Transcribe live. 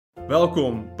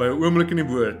Welkom by Oomblik in die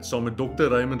Woord saam met Dr.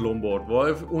 Raymond Lombard,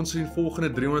 waar ons in volgende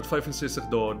 365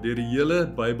 dae deur die hele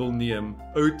Bybel neem,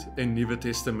 Oud en Nuwe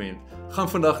Testament.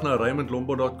 Gaan vandag na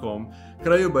raymondlombard.com,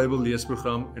 kry jou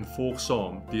Bybelleesprogram en volg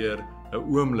saam deur 'n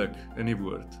oomblik in die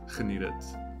Woord. Geniet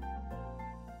dit.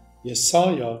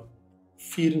 Jesaja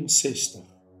 64.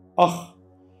 Ag,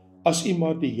 as u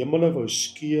maar die hemele wou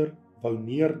skeur, wou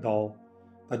neerdal,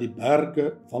 dat die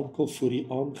berge wankel voor u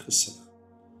aangesig.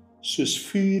 Soos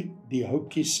vuur die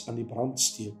houtjies aan die brand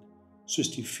steek,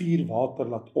 soos die vuur water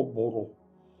laat opborrel,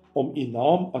 om u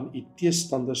naam aan u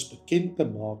teestanders bekend te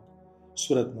maak,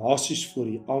 sodat nasies voor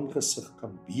u aangesig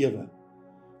kan bewe,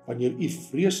 wanneer u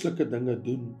vreeslike dinge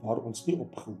doen waar ons nie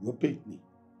op gehoop het nie.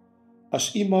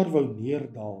 As u maar wou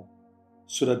neerdal,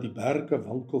 sodat die berge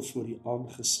wankel voor u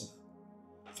aangesig.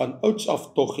 Van ouds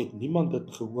af tog het niemand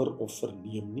dit gehoor of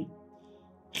verneem nie.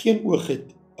 Geen oog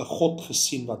het 'n God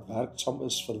gesien wat werksaam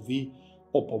is vir wie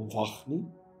op hom wag nie,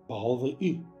 behalwe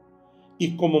u.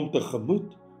 U kom hom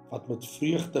tegemoet wat met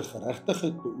vreugde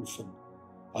geregtigheid beoefen,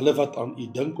 hulle wat aan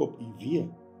u dink op u wee.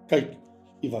 Kyk,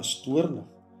 u was toornig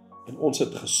en ons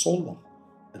het gesondig.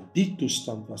 In die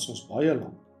toestand was ons baie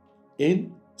lank.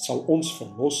 En sal ons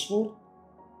verlos word?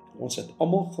 Ons het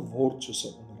almal geword soos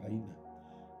 'n onreine,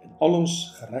 en al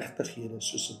ons geregtighede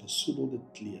soos 'n besoedelde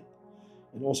kleed.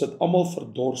 En ons het almal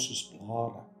verdor soos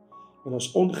blare, en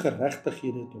ons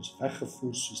ongeregtighede het ons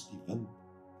weggevoer soos die wind.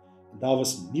 En daar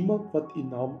was niemand wat u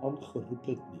naam aangeroep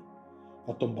het nie,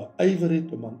 wat hom beywer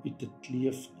het om aan u te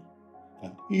kleef nie,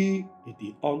 want u het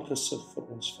u aangesig vir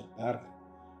ons verberg,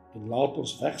 en laat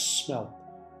ons wegsmelt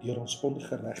deur ons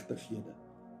ongeregtighede.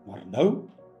 Maar nou,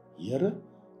 Here,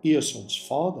 u is ons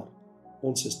Vader,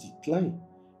 ons is die klei,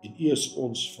 en u is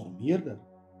ons vermeerder,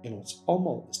 en ons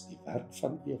almal is die werk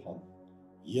van u hand.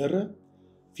 Here,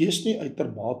 wees nie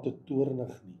uitermate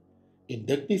toornig nie, en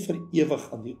dink nie vir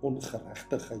ewig aan die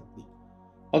ongeregtigheid nie.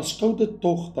 Aanskou dit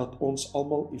tog dat ons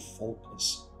almal u volk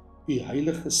is. U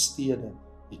heilige stede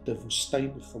het 'n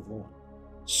woestyn geword.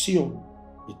 Sion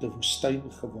het 'n woestyn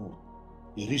geword.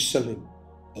 Jerusalem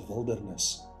 'n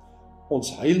wildernis.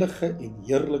 Ons heilige en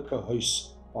heerlike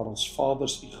huis, waar ons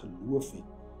vaders u geloof het,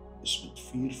 is met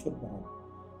vuur verbrand.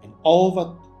 En al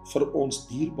wat vir ons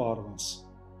dierbaar was,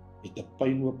 het 'n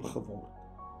pynhoop geword.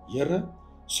 Here,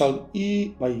 sal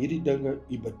u by hierdie dinge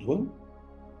u bedwing?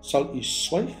 Sal u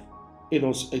swyg en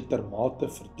ons uitermate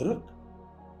verdruk?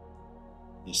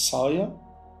 Jesaja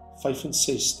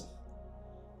 65.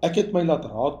 Ek het my laat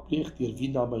raadpleeg deur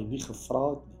wie na my nie gevra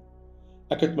het nie.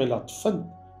 Ek het my laat vind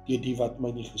deur die wat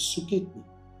my nie gesoek het nie.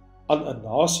 Aan 'n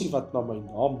nasie wat na my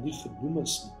naam nie genoem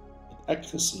is nie, het ek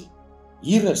gesê,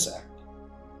 hier is ek,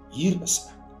 hier is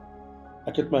ek.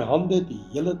 Ek het my hande die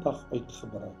hele dag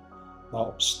uitgebrei na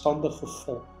opstandige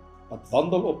volk, wat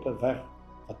wandel op 'n weg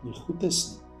wat nie goed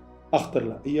is nie, agter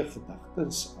hulle eie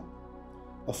gedagtes aan.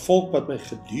 'n Volk wat my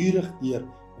gedurig deur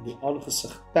in die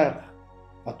aangesig terg,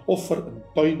 wat offer in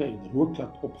tuine en rook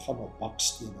laat opgaan op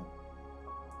bakstene,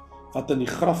 wat in die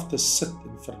grafte sit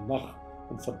en vernag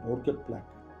in verborgde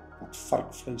plekke, wat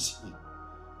varkvleis eet.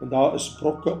 En daar is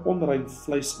brokke onrein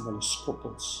vleis in hulle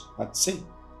skottels, wat sê,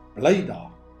 bly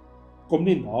daar, kom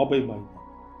nie naby my nie,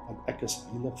 want ek is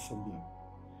heilig vir jou.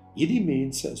 Hierdie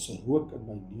mense is 'n rook in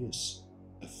my neus,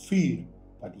 'n vuur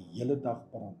wat die hele dag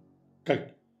brand.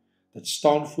 Kyk, dit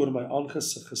staan voor my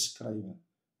aangesig geskrywe,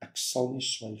 ek sal nie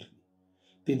swyg nie,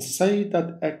 tensy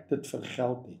dat ek dit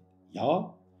vergeld het.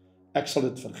 Ja, ek sal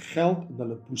dit vergeld in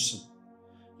hulle boesem.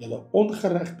 Julle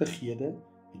ongeregtighede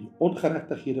en die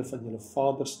ongeregtighede van julle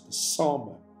vaders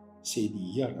tesame, sê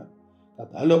die Here,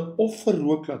 dat hulle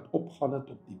offerrook laat opgaan het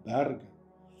op die berge,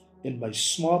 en my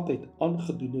smaadheid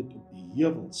aangedoen het op die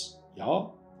heuwels.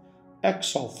 Ja, ek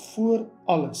sal voor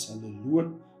alles hulle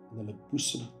loon en hulle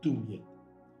boesem toemeet.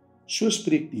 So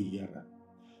spreek die Here,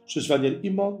 soos wanneer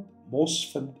iemand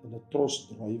mos vind in 'n tros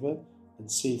druiwe en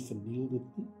sê, verniel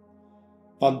dit nie,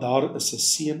 want daar is 'n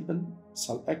seën in,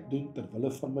 sal ek doen ter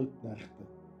wille van my knegte,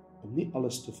 om nie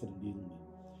alles te verniel nie.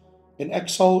 En ek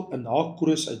sal 'n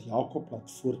nakroos uit Jakob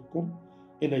laat voortkom,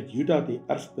 en uit Juda die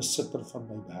erfbesitter van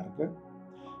my berge,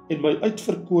 en my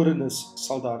uitverkorenes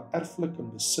sal daar erflik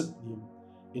in besit neem,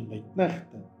 en my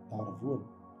knegte daar woon.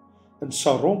 In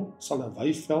Saron sal 'n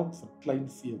weiveld vir klein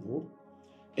vee word,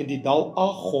 en die dal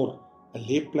Agor 'n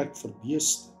leeplek vir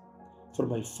beeste, vir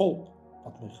my volk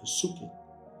wat my gesoek het.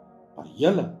 Maar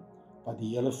julle, wat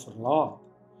die Here verlaat,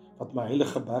 wat my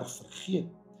heilige berg vergeet,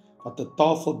 wat 'n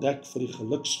tafel dek vir die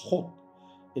geluksgod,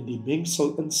 en die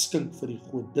mengsel inskink vir die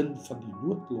godin van die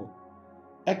noodlot,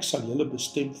 ek sal julle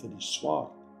bestem vir die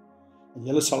swaard, en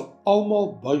julle sal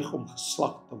almal buig om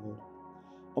geslag te word,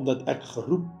 omdat ek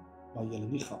geroep, maar julle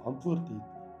nie geantwoord het.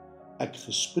 ek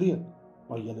gespreek,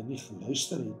 maar julle nie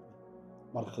geluister het nie,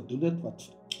 maar gedoen het wat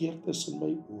verkeerd is in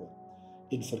my oë,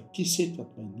 en verkies het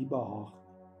wat my nie behaag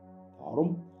nie.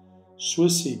 Daarom, so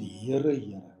sê die Here,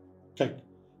 Here, kyk,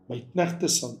 my knegte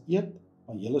sal eet,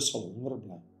 maar julle sal honger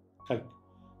bly. Kyk,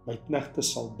 my knegte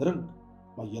sal drink,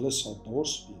 maar julle sal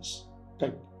dors wees.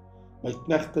 Kyk, my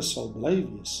knegte sal bly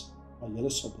wees, maar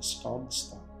julle sal beskaamd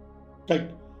staan.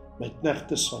 Kyk, my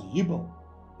knegte sal jubel,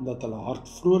 omdat hulle hart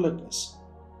vrolik is,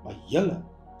 maar julle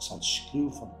sal skreeu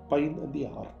van pyn in die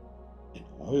hart en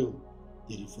huil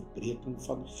deur die verbreking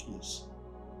van gees.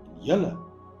 En julle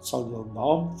sal jul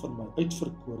naam vir my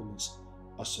uitverkorenes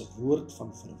as 'n woord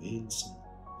van verwensing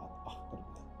laat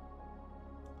agterbly.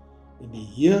 En die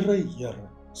Here, Here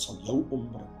sal jou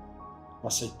ombring,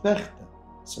 maar sy knegte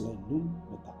sal hy noem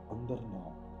met 'n ander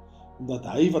naam, omdat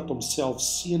hy wat homself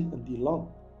seën in die land,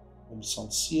 hom sal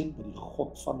seën by die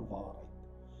God van waarheid.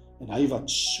 En hy wat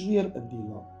sweer in die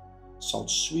land, sal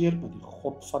sweer by die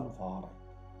God van waarheid,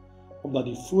 omdat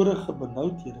die vorige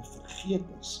benoudhede vergeet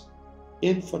is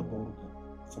en verborge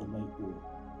vir my oë.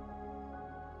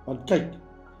 Want kyk,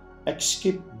 ek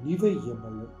skep nuwe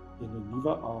hemele en 'n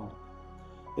nuwe aarde,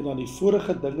 en aan die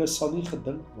vorige dinge sal nie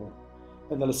gedink word,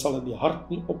 en hulle sal in die hart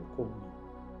nie opkom nie.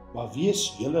 Maar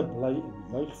wees julle bly en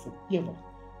juig vir ewig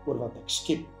oor wat ek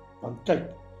skep, want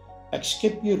kyk, ek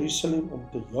skep Jerusalem om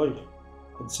te juig,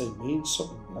 en sy mense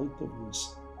om bly te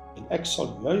wees, en ek sal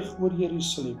juig oor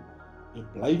Jerusalem, en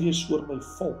bly wees oor my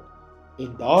volk,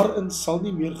 en daarin sal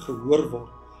nie meer gehoor word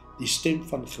die stem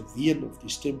van geween of die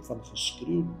stem van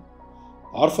geskreeu nie.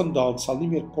 Daarvandaan sal nie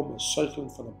meer kom 'n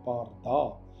suigeling van 'n paar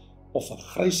dae, of 'n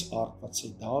grysaard wat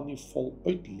sy dae nie vol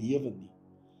uitlewe nie,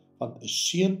 want 'n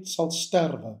seun sal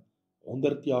sterwe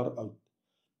 100 jaar oud,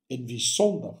 en wie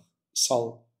Sondag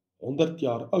sal 100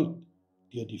 jaar oud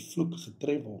deur die vloek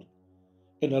getref word,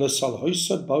 en hulle sal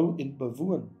huise bou en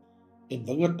bewoon, en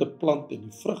wingerde plant en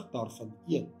die vrug daarvan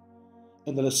eet,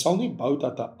 en hulle sal nie bou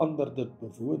dat 'n ander dit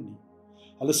bewoon nie,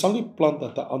 hulle sal nie plant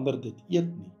dat 'n ander dit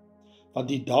eet nie, want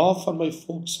die dae van my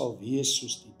volk sal wees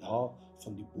soos die dae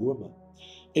van die bome,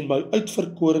 en my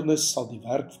uitverkorenes sal die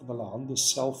werk van hulle hande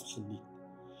self geniet,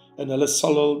 en hulle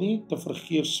sal hul nie te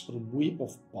vergeefs vermoei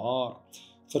of baar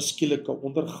vir skielike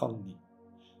ondergang nie,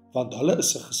 want hulle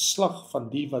is 'n geslag van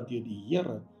die wat deur die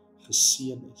Here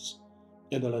geseën is,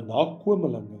 en hulle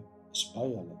nakomelinge is by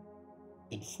hulle,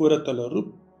 en voordat hulle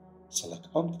roep, sal ek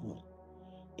antwoord,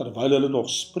 terwyl hulle nog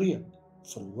spreek,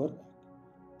 verhoor ek.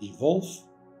 Die wolf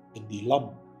en die lam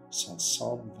sal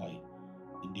saamwy,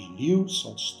 en die leeu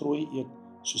sal strooi eet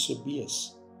soos 'n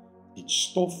bees, en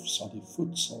stof sal die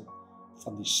voedsel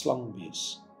van die slang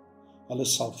wees. Hulle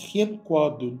sal geen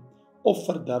kwaad doen of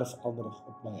verderf aanrig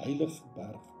op my heilige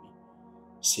berg nie,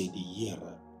 sê die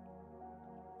Here.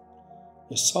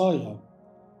 Jesaja,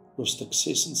 hoofstuk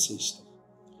 66.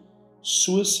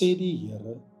 So sê die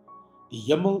Here, die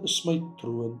hemel is my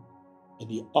troon, en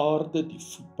die aarde die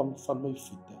voetbank van my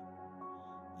voete.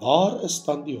 Waar is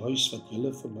dan die huis wat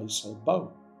julle vir my sal bou?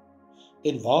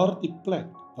 En waar die plek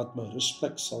wat my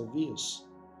rusplek sal wees?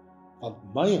 Want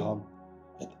my hand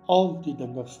het al die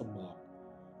dinge gemaak,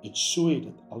 en so het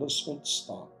dit alles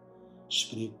ontstaan,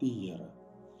 spreek die Here.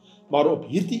 Maar op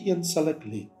hierdie een sal ek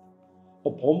let,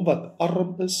 op hom wat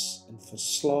arm is en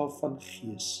verslaaf van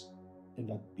gees, en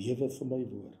wat bewe vir my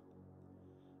woord.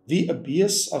 Wie 'n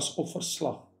bees as offer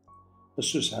slag,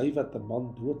 is soos hy wat 'n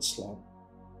man doodslaan.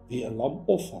 Wie 'n lam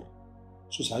offer,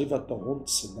 soos hy wat 'n hond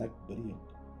se nek breek.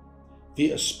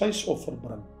 Wie 'n spysoffer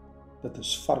bring, dit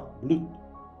is varkbloed.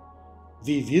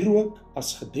 Wie wierook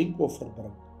as gedenkoffer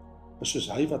bring, is soos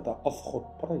hy wat 'n afgod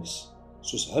prys,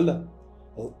 soos hulle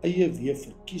hul eie weë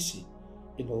verkies het,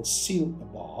 en hul siel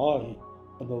 'n behaag het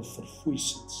in hul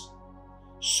verfoeisels.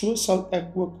 So sal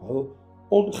ek ook hul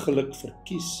ongeluk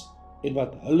verkies, en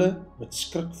wat hulle met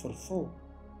skrik vervul,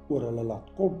 oor hulle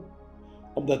laat kom,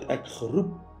 omdat ek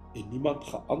geroep en niemand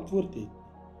geantwoord het,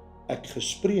 ek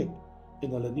gespreek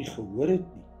en hulle nie gehoor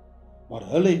het nie, maar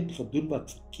hulle het gedoen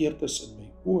wat verkeerd is in my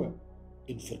oë,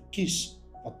 en verkies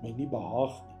wat my nie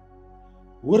behaag nie.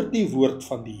 Hoor die woord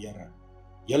van die Here,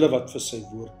 julle wat vir sy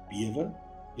woord bewe,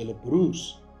 julle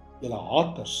broers, julle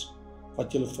haters,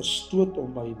 wat julle verstoot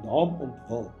om my naam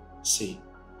ontwil, sê,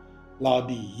 laat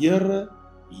die Here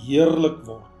heerlik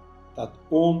word, dat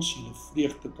ons julle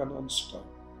vreugde kan aanskou,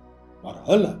 maar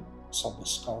hulle sal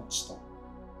beskaamd staan.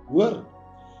 Hoor,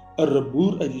 'n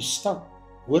rumoer uit die stad,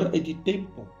 hoor uit die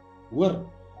tempel, hoor,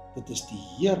 dit is die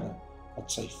Here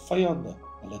wat sy vyande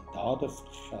hulle dade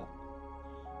vergeld.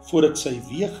 Voordat sy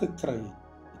weë gekry het,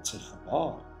 het sy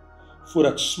gebaar.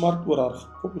 Voordat smart oor haar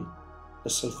gekom het,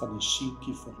 is sy van die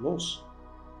seentjie verlos.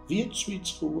 Wie het so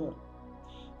iets gehoor?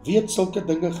 Wie het sulke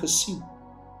dinge gesien?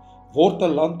 Word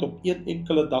 'n land op een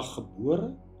enkele dag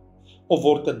gebore? Of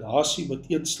word 'n nasie met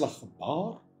een slag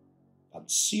gebaar?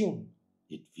 Want Sion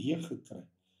het weer gekry,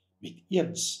 met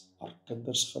eens haar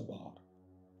kinders gebaar.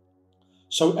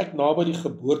 Sou ek naby die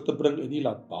geboorte bring en nie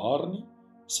laat baar nie,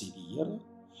 sê die Here?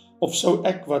 Of sou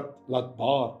ek wat laat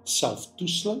baar self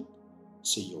toesluit,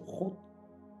 sê jou God?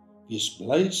 Wees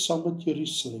bly saam met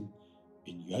Jerusalem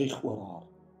en juig oor haar,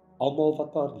 almal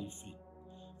wat haar liefhet.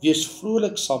 Wees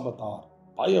vrolik saam met haar,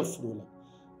 baie vrolik,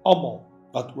 almal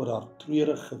wat oor haar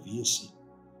treurig gewees het,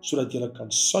 sodat julle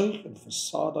kan suig en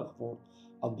versadig word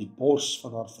aan die bors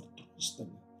van haar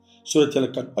vertroostinge, sodat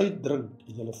julle kan uitdrink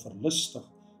en julle verlustig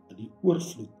in die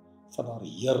oorvloed van haar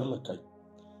heerlikheid.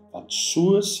 Want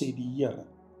so sê die Here,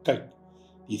 kyk,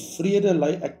 die vrede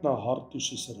lei ek na haar toe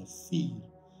soos 'n rivier,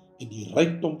 en die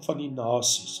rykdom van die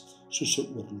nasies soos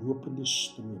 'n oorlopende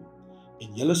stroom.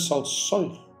 En julle sal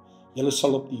suig, julle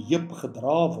sal op die heup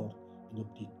gedra word en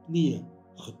op die knie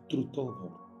getroetel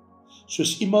word.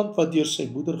 Soos iemand wat deur sy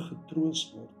moeder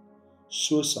getroos word,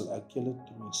 so sal ek julle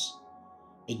troos.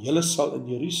 En julle sal in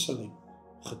Jerusalem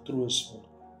getroos word.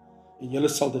 En julle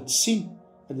sal dit sien,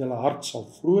 en julle hart sal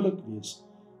vrolik wees,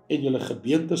 en julle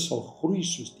gebeente sal groei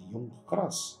soos die jong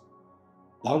gras.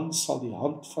 Dan sal die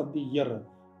hand van die Here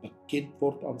bekend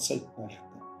word aan sy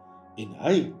knegte, en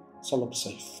hy sal op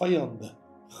sy vyande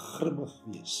grimmig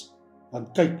wees.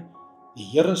 Want kyk, die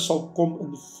Here sal kom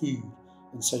in vuur,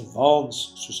 en sy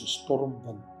waans soos 'n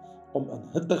stormwind, om in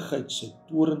hittigheid sy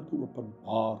toorn te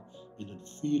openbaar, en in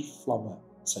vuurvlamme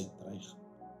sy dreiging.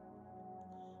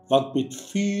 Want met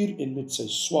vuur en met sy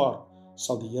swaard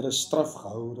sal die Here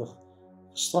strafgerig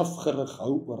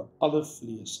hou oor alle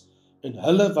vlees, en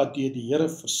hulle wat deur die Here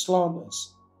verslaan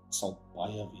is, sal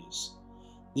baie wees.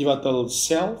 Die wat hulle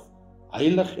self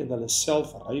heilig en hulle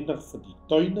self reinig vir die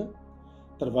tuine,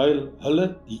 terwyl hulle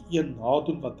die een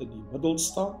nadoen wat in die middel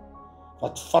staan,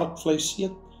 wat varkvleis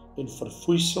eet en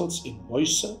verfoeisels en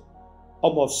muise,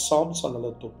 almal saam sal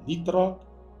hulle tot niet raak,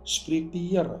 spreek die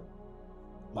Here.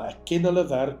 Maar ek ken hulle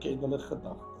werke en hulle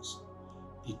gedagtes.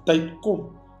 Die tyd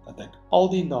kom dat ek al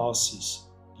die nasies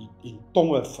en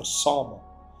tonge versamel,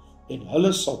 en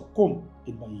hulle sal kom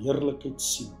en my heerlikheid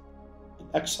sien, en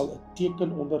ek sal 'n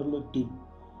teken onder hulle doen,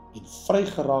 en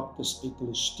vrygeraaktes uit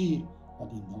hulle stuur na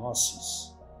die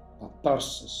nasies, na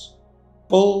Tarsus,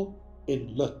 Pul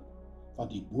en Lut, van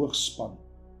die boogspan,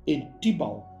 en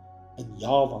Tibal en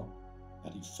Javan, na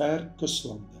die ver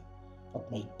kuslande,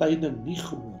 wat my tyding nie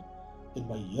gehoor, en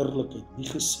my heerlikheid nie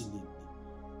gesien het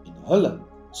nie, en hulle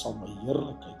sal my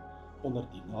heerlikheid onder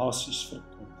die nasies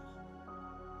verkondig.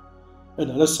 En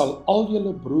hulle sal al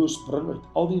julle broers bring uit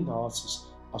al die nasies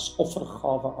as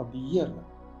offergawe aan die Here,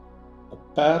 op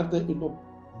perde en op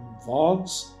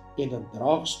waans en in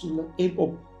draagstoele en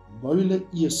op muile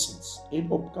esels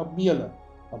en op kamele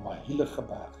na my heilige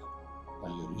berg, na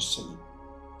Jerusalem,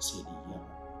 sê die Here.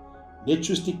 Net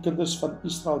soos die kinders van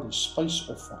Israel die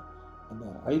spysoffer in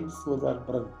 'n rein voorwerp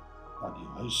bring na die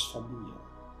huis van die Here.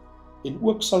 En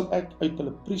ook sal ek uit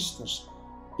hulle priesters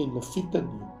en leviete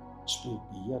neem, spreek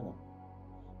die Here.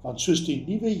 Want soos die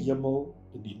nuwe hemel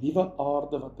en die nuwe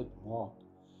aarde wat ek maak,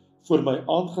 voor my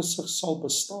aangesig sal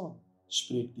bestaan,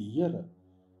 spreek die Here,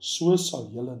 so sal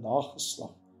julle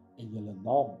nageslag en julle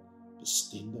naam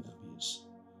bestendig wees.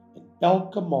 En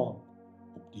elke maand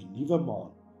op die nuwe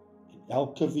maan en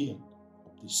elke week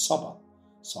op die Sabbat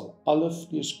sal alle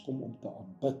vlees kom om te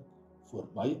aanbid voor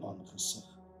my aangesig,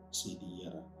 sê die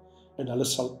Here. En hulle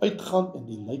sal uitgaan en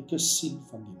die lyke sien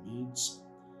van die mense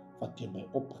wat teen my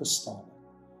opgestaan het.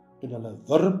 En hulle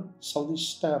wurm sal nie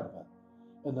sterwe,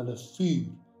 en hulle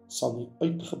vuur sal nie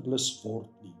uitgeblus word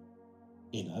nie,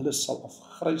 en hulle sal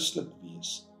afgryslik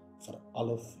wees vir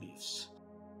alle vlees.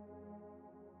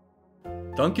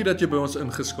 Dankie dat jy by ons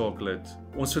ingeskakel het.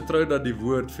 Ons vertrou dat die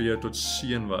woord vir jou tot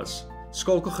seën was.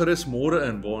 Skakel gerus môre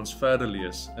in waar ons verder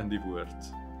lees in die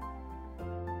woord.